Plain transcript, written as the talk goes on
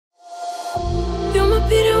You might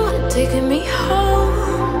be the one taking me home.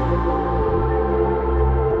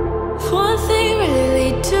 One thing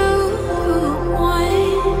really lead to one.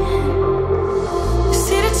 You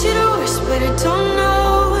say that you're the worst, but I don't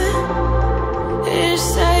know.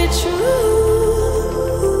 Is that true?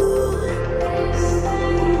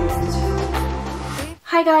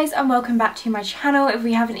 Hi guys, and welcome back to my channel. If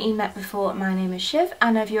we haven't even met before, my name is Shiv,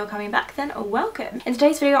 and if you're coming back then welcome. In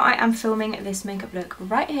today's video I am filming this makeup look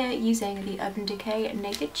right here using the Urban Decay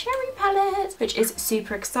Naked Cherry palette, which is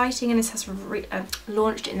super exciting, and this has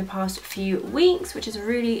launched in the past few weeks, which is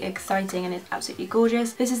really exciting and it's absolutely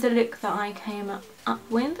gorgeous. This is the look that I came up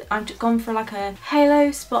with. I've gone for like a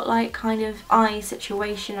halo spotlight kind of eye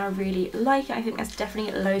situation. I really like it. I think there's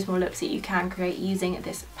definitely loads more looks that you can create using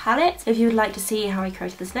this palette. If you would like to see how I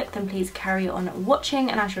created this look, then please carry on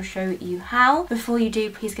watching and I shall show you how. Before you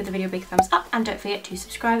do, please give the video a big thumbs up and don't forget to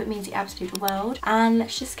subscribe. It means the absolute world. And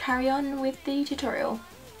let's just carry on with the tutorial.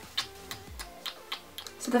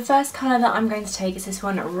 So the first colour that I'm going to take is this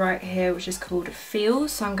one right here, which is called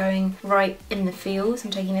Feels. So I'm going right in the Feels.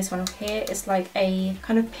 I'm taking this one off here. It's like a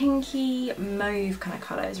kind of pinky mauve kind of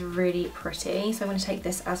colour. It's really pretty. So I'm going to take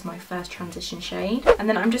this as my first transition shade. And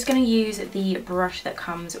then I'm just going to use the brush that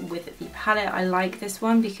comes with the palette. I like this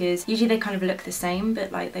one because usually they kind of look the same,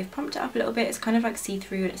 but like they've pumped it up a little bit. It's kind of like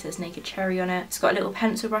see-through and it says Naked Cherry on it. It's got a little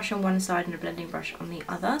pencil brush on one side and a blending brush on the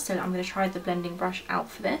other. So I'm going to try the blending brush out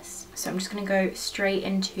for this. So I'm just going to go straight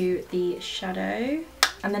into the shadow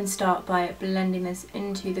and then start by blending this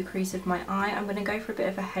into the crease of my eye. I'm going to go for a bit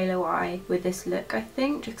of a halo eye with this look, I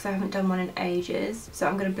think, just because I haven't done one in ages. So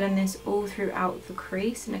I'm going to blend this all throughout the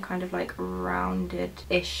crease in a kind of like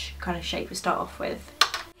rounded-ish kind of shape to start off with.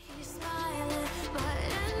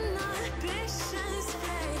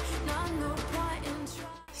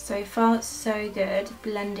 So far so good,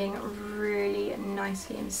 blending really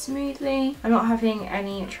nicely and smoothly. I'm not having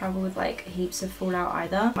any trouble with like heaps of fallout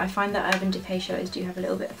either. I find that Urban Decay shadows do have a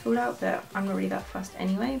little bit of fallout, but I'm not really that fussed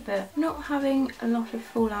anyway, but not having a lot of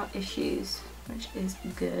fallout issues, which is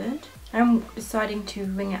good. I'm deciding to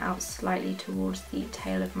wing it out slightly towards the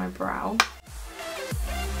tail of my brow.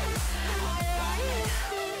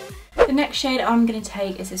 The next shade I'm going to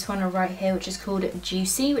take is this one right here, which is called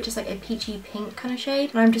Juicy, which is like a peachy pink kind of shade.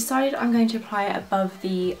 And I've decided I'm going to apply it above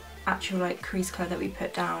the actual like crease colour that we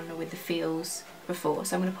put down with the Feels before.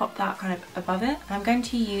 So I'm going to pop that kind of above it. And I'm going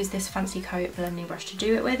to use this Fancy Coat blending brush to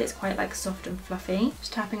do it with. It's quite like soft and fluffy.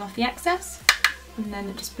 Just tapping off the excess and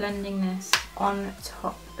then just blending this on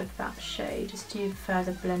top of that shade just to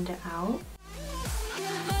further blend it out.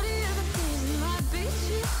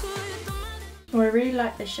 Oh, I really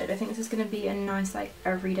like this shade. I think this is going to be a nice like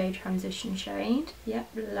everyday transition shade. Yep,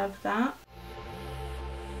 love that.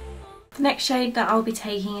 The next shade that I'll be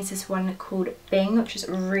taking is this one called Bing, which is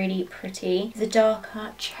really pretty. It's a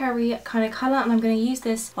darker cherry kind of colour, and I'm going to use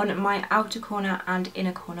this on my outer corner and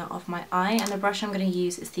inner corner of my eye. And the brush I'm going to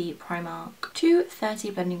use is the Primark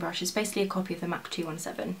 230 blending brush. It's basically a copy of the MAC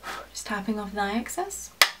 217. Just tapping off the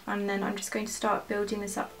excess. And then I'm just going to start building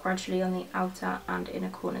this up gradually on the outer and inner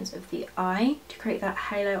corners of the eye to create that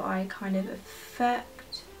halo eye kind of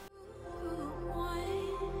effect.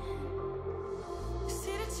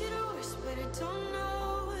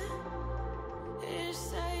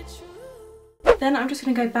 Then I'm just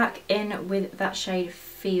going to go back in with that shade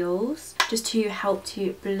Feels just to help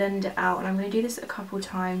to blend it out, and I'm going to do this a couple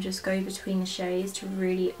times, just go between the shades to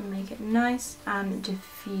really make it nice and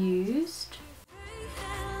diffused.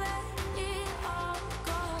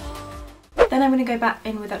 Then I'm going to go back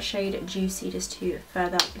in with that shade Juicy just to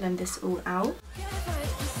further blend this all out.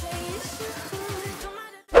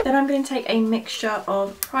 Then I'm going to take a mixture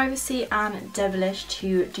of Privacy and Devilish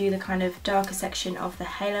to do the kind of darker section of the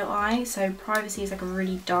halo eye. So Privacy is like a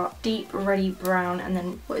really dark, deep, reddy brown, and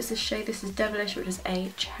then what is this shade? This is Devilish, which is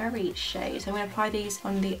a cherry shade. So I'm going to apply these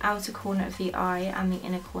on the outer corner of the eye and the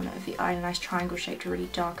inner corner of the eye in a nice triangle shape to really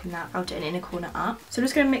darken that outer and inner corner up. So I'm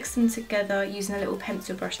just going to mix them together using a little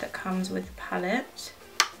pencil brush that comes with the palette.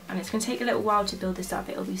 And it's going to take a little while to build this up,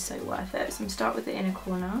 it'll be so worth it. So I'm going to start with the inner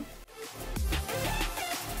corner.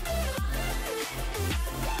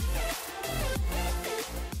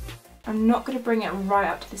 I'm not going to bring it right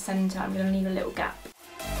up to the centre, I'm going to leave a little gap.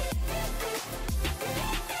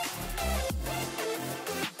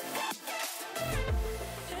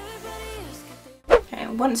 Okay,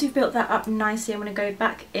 once you've built that up nicely, I'm going to go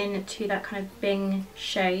back into that kind of Bing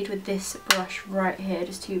shade with this brush right here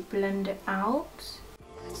just to blend it out.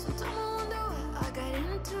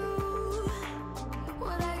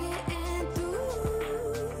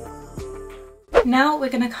 Now we're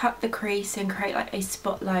going to cut the crease and create like a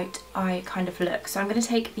spotlight eye kind of look. So I'm going to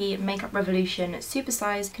take the Makeup Revolution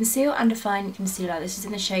Supersize Conceal and Define Concealer. This is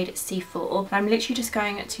in the shade C4. I'm literally just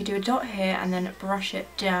going to do a dot here and then brush it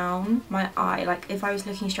down my eye. Like if I was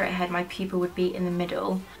looking straight ahead, my pupil would be in the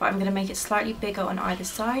middle. But I'm going to make it slightly bigger on either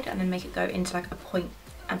side and then make it go into like a point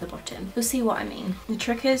at the bottom. You'll see what I mean. The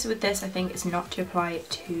trick is with this, I think, is not to apply it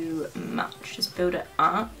too much. Just build it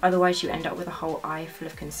up. Otherwise you end up with a whole eye full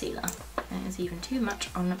of concealer. And it's even too much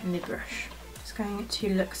on my brush. Just going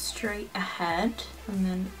to look straight ahead and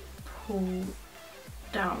then pull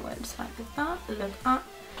downwards like that. Look up.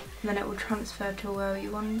 And then it will transfer to where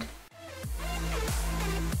you want.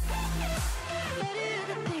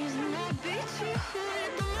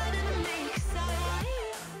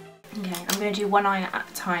 Okay, I'm going to do one eye at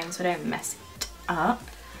a time so I don't mess it up.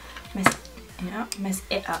 Mess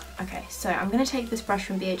it up. Okay, so I'm going to take this brush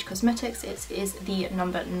from BH Cosmetics. It is the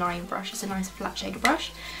number 9 brush. It's a nice flat shaded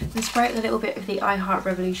brush. I'm going to spray it with a little bit of the I Heart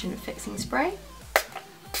Revolution Fixing Spray.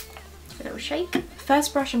 A little shake.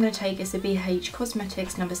 First brush I'm going to take is the BH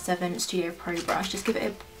Cosmetics number 7 Studio Pro brush. Just give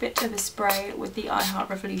it a bit of a spray with the I Heart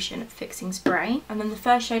Revolution Fixing Spray. And then the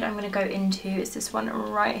first shade I'm going to go into is this one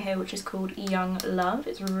right here, which is called Young Love.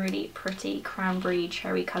 It's a really pretty cranberry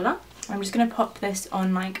cherry colour. I'm just going to pop this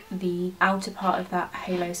on like the outer part of that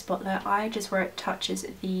halo spotlight eye, just where it touches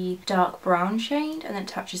the dark brown shade and then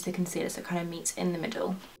touches the concealer, so it kind of meets in the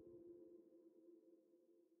middle.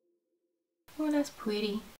 Oh, that's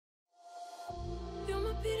pretty.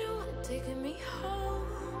 Taking me home.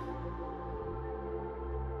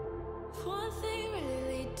 One thing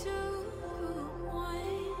really do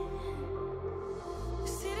one.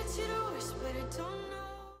 See that you're the worst, but I don't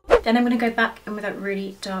know. Then I'm going to go back in with that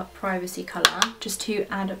really dark privacy colour, just to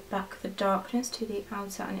add back the darkness to the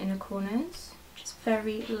outer and inner corners, just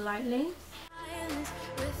very lightly.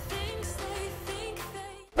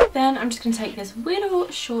 Then I'm just going to take this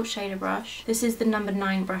little short shader brush. This is the number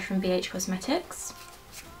 9 brush from BH Cosmetics.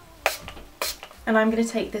 And I'm going to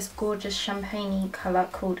take this gorgeous champagne-y colour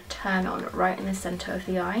called Turn On right in the centre of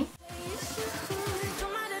the eye.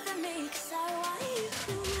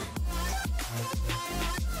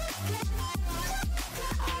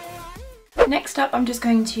 Next up, I'm just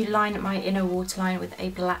going to line my inner waterline with a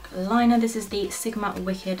black liner. This is the Sigma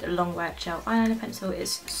Wicked Longwear Gel Eyeliner Pencil.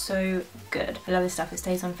 It's so good. I love this stuff. It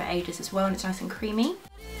stays on for ages as well and it's nice and creamy.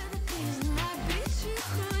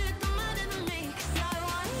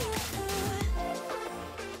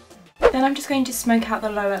 Then I'm just going to smoke out the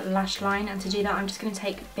lower lash line, and to do that I'm just going to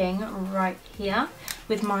take Bing right here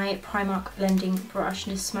with my Primark blending brush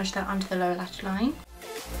and just smudge that onto the lower lash line.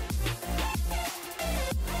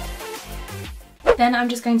 Then I'm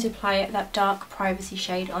just going to apply that dark privacy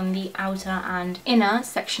shade on the outer and inner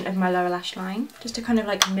section of my lower lash line, just to kind of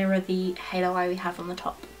like mirror the halo eye we have on the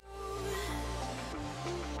top.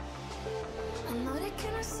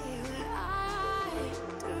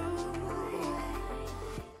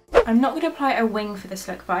 I'm not going to apply a wing for this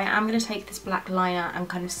look, but I am going to take this black liner and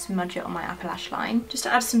kind of smudge it on my upper lash line, just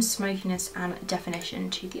to add some smokiness and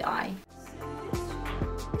definition to the eye.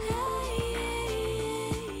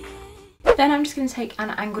 Then I'm just going to take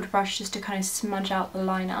an angled brush just to kind of smudge out the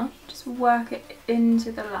liner, just work it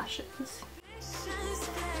into the lashes.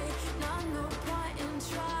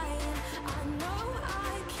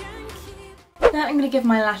 Then I'm going to give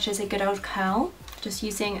my lashes a good old curl. Just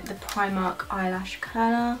using the Primark Eyelash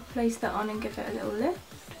Curler, place that on and give it a little lift.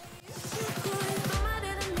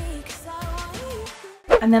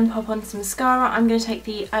 And then pop on some mascara. I'm going to take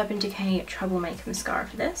the Urban Decay Troublemaker mascara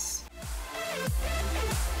for this.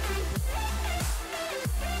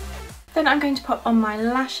 Then I'm going to pop on my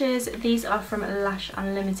lashes. These are from Lash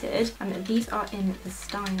Unlimited and these are in the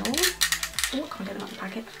style... Oh, can't get them out of the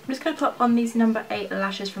packet. I'm just going to pop on these number 8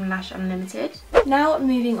 lashes from Lash Unlimited. Now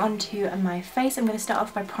moving on to my face, I'm going to start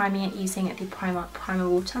off by priming it using the Primark Primer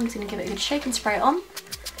Water. I'm just going to give it a good shake and spray it on.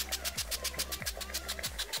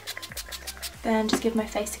 Then just give my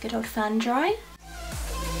face a good old fan dry.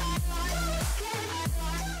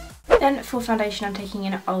 Then for foundation, I'm taking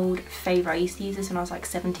an old favourite. I used to use this when I was like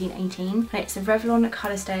 17, 18. And it's a Revlon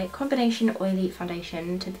Colour Stay Combination Oily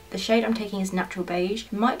Foundation. The shade I'm taking is Natural Beige.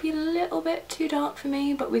 It might be a little bit too dark for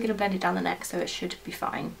me, but we're going to blend it down the neck, so it should be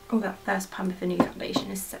fine. Oh, that first pump of a new foundation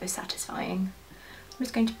is so satisfying. I'm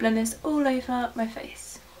just going to blend this all over my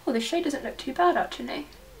face. Oh, the shade doesn't look too bad actually.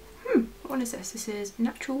 What is this? This is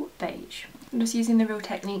Natural Beige. I'm just using the Real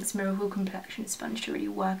Techniques Miracle Complexion Sponge to really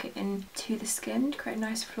work it into the skin to create a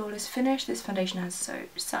nice flawless finish. This foundation has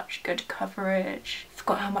such good coverage. I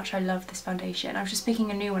forgot how much I love this foundation. I was just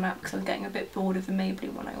picking a new one up because I was getting a bit bored of the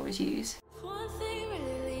Maybelline one I always use. One thing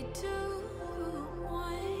really do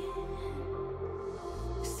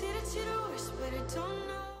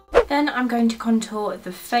Then I'm going to contour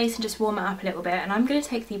the face and just warm it up a little bit, and I'm going to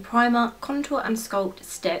take the Primark Contour and Sculpt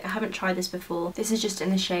Stick. I haven't tried this before. This is just in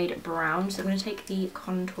the shade Brown, so I'm going to take the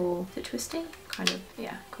contour, is it twisty? Kind of,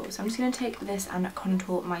 yeah, cool. So I'm just going to take this and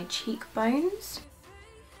contour my cheekbones.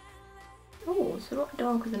 Oh, it's a lot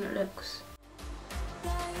darker than it looks.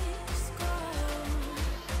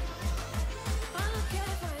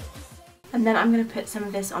 And then I'm going to put some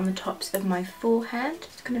of this on the tops of my forehead.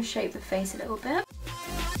 Just kind of shape the face a little bit.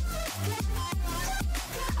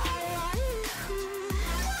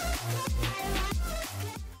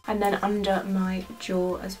 And then under my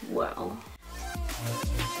jaw as well.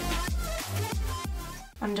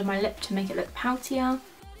 Under my lip to make it look poutier.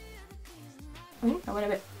 Oh, I went a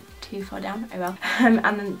bit too far down, oh well. And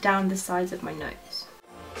then down the sides of my nose.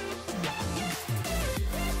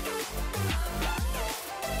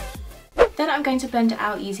 Then I'm going to blend it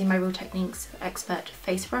out using my Real Techniques Expert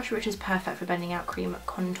Face Brush, which is perfect for blending out cream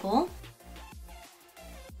contour.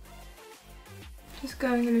 Just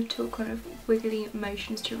going in little kind of wiggly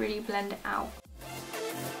motions to really blend it out.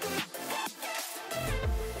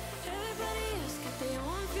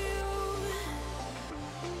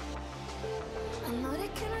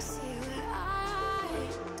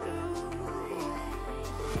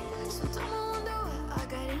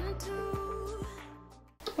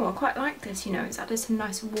 Oh, I quite like this, you know, it's added some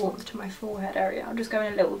nice warmth to my forehead area. I'll just go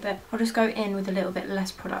in a little bit, I'll just go in with a little bit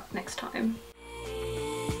less product next time.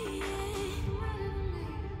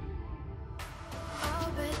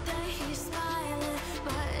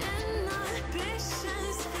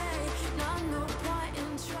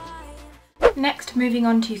 Next, moving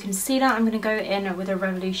on to concealer, I'm going to go in with a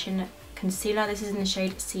Revolution concealer. This is in the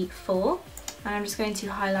shade C4, and I'm just going to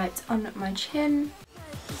highlight on my chin,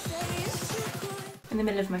 in the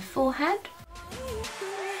middle of my forehead,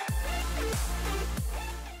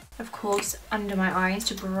 of course under my eyes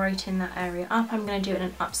to brighten that area up. I'm going to do it in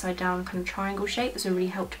an upside down kind of triangle shape. This will really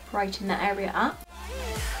help to brighten that area up.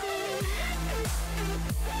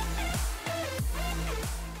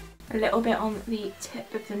 A little bit on the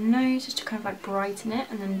tip of the nose just to kind of like brighten it,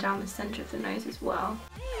 and then down the centre of the nose as well.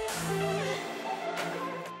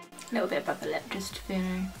 A little bit above the lip just for, you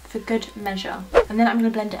know, for good measure. And then I'm going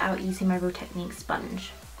to blend it out using my Real Techniques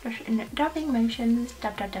sponge. Just in dabbing motions.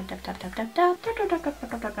 Dab, dab, dab, dab, dab, dab, dab, dab, dab, dab, dab, dab,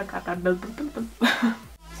 dab, dab, dab, dab, dab, dab.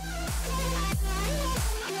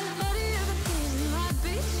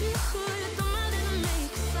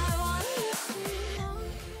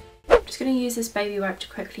 Going to use this baby wipe to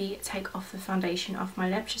quickly take off the foundation off my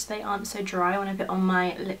lips, just so they aren't so dry when I put on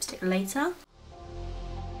my lipstick later.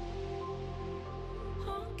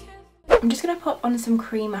 I'm just going to pop on some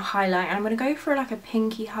cream highlight, and I'm going to go for like a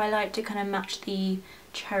pinky highlight to kind of match the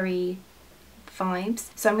cherry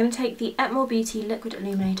vibes. So I'm going to take the Etmore Beauty Liquid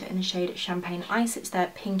Illuminator in the shade Champagne Ice. It's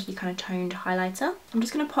their pinky kind of toned highlighter. I'm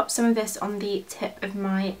just going to pop some of this on the tip of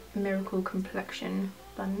my Miracle Complexion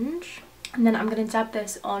sponge, and then I'm going to dab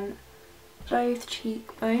this on both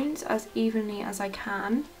cheekbones as evenly as I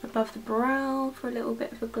can, above the brow for a little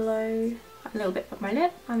bit of a glow, a little bit above my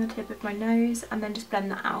lip and the tip of my nose, and then just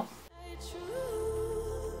blend that out.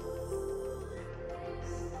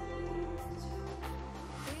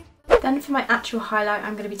 Then for my actual highlight,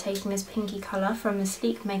 I'm going to be taking this pinky colour from the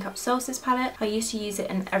Sleek Makeup Solstice palette. I used to use it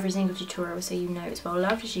in every single tutorial, so you know it's well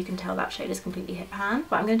loved. As you can tell, that shade is completely hit pan,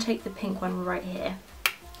 but I'm going to take the pink one right here.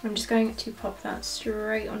 I'm just going to pop that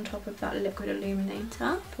straight on top of that liquid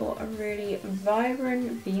illuminator for a really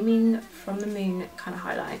vibrant, beaming from the moon kind of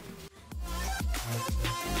highlight.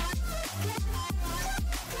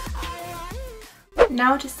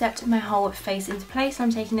 Now to set my whole face into place, I'm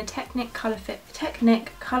taking the Technic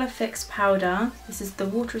Colour Fix powder. This is the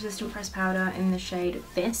water resistant pressed powder in the shade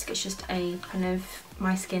Bisque. It's just a kind of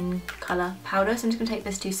my skin colour powder. So I'm just going to take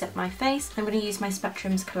this to set my face. I'm going to use my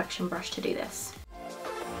Spectrum's collection brush to do this.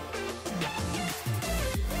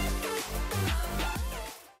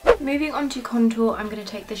 Moving on to contour, I'm going to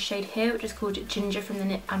take this shade here, which is called Ginger from the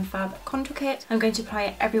Nip and Fab Contour Kit. I'm going to apply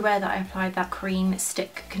it everywhere that I applied that cream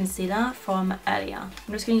stick concealer from earlier.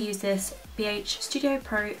 I'm just going to use this BH Studio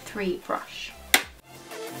Pro 3 brush.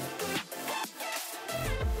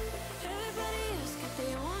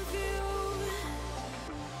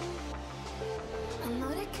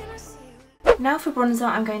 Now for bronzer,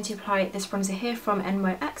 I'm going to apply this bronzer here from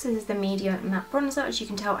NYX. This is the medium matte bronzer. As you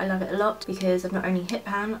can tell, I love it a lot because I've not only hit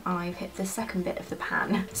pan, I've hit the second bit of the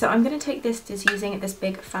pan. So I'm going to take this just using this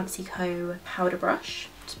big Fancy Co powder brush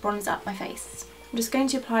to bronze up my face. I'm just going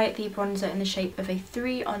to apply the bronzer in the shape of a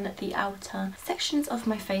 3 on the outer sections of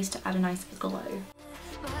my face to add a nice glow.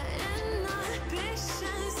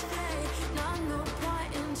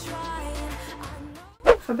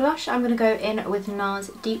 For For blush, I'm going to go in with NARS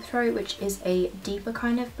Deep Throat, which is a deeper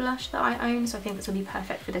kind of blush that I own, so I think this will be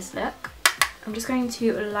perfect for this look. I'm just going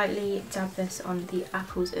to lightly dab this on the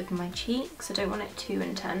apples of my cheeks. I don't want it too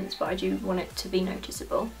intense, but I do want it to be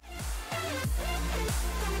noticeable.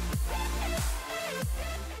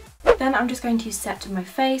 Then I'm just going to set my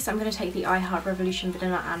face. I'm going to take the I Heart Revolution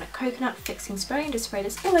Vanilla and Coconut Fixing Spray and just spray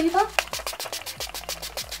this all over.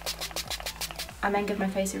 And then give my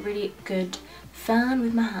face a really good fan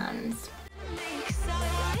with my hands.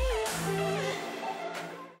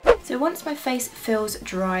 So once my face feels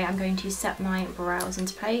dry, I'm going to set my brows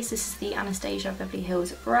into place. This is the Anastasia Beverly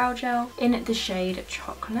Hills Brow Gel in the shade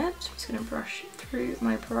Chocolate. I'm just going to brush through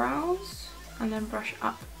my brows and then brush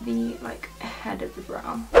up the head of the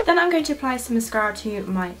brow. Then I'm going to apply some mascara to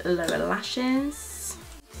my lower lashes.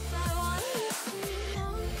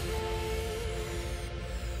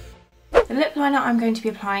 The lip liner I'm going to be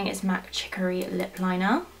applying is MAC Chicory Lip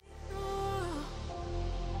Liner.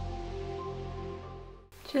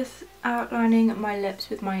 Just outlining my lips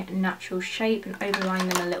with my natural shape and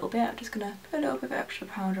overlining them a little bit. I'm just going to put a little bit of extra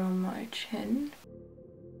powder on my chin.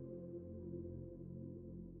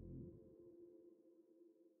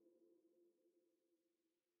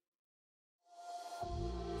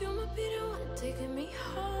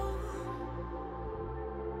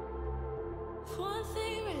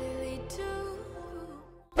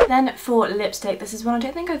 Then for lipstick, this is one I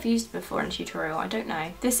don't think I've used before in a tutorial, I don't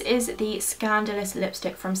know. This is the Scandalous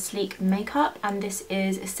lipstick from Sleek Makeup, and this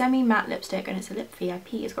is a semi-matte lipstick and it's a lip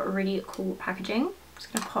VIP. It's got really cool packaging. I'm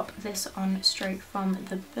just going to pop this on straight from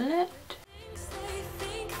the bullet.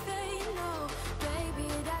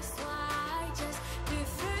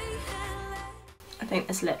 I think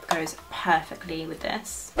this lip goes perfectly with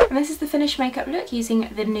this. And this is the finished makeup look using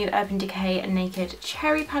the new Urban Decay Naked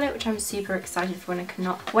Cherry palette, which I'm super excited for and I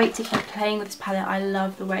cannot wait to keep playing with this palette. I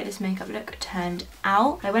love the way this makeup look turned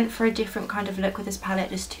out. I went for a different kind of look with this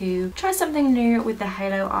palette just to try something new with the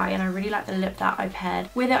halo eye, and I really like the lip that I paired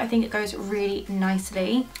with it. I think it goes really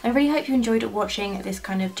nicely. I really hope you enjoyed watching this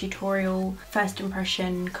kind of tutorial, first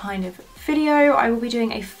impression kind of video. I will be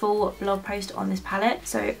doing a full blog post on this palette,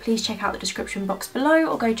 so please check out the description box below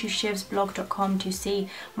or go to shivsblog.com to see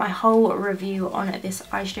my whole review on this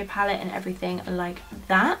eyeshadow palette and everything like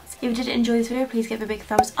that. If you did enjoy this video, please give it a big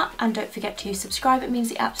thumbs up and don't forget to subscribe. It means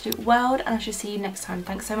the absolute world, and I shall see you next time.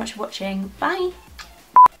 Thanks so much for watching. Bye!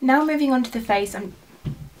 Now moving on to the face,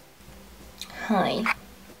 Hi.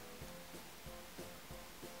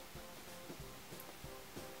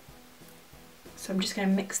 So I'm just going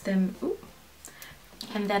to mix them, ooh,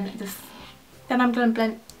 and then I'm going to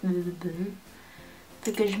blend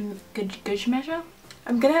the good measure.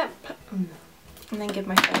 I'm going to, and then give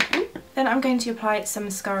my face. Then I'm going to apply some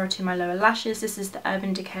mascara to my lower lashes. This is the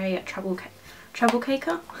Urban Decay Trouble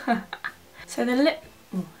Caker. So the lip,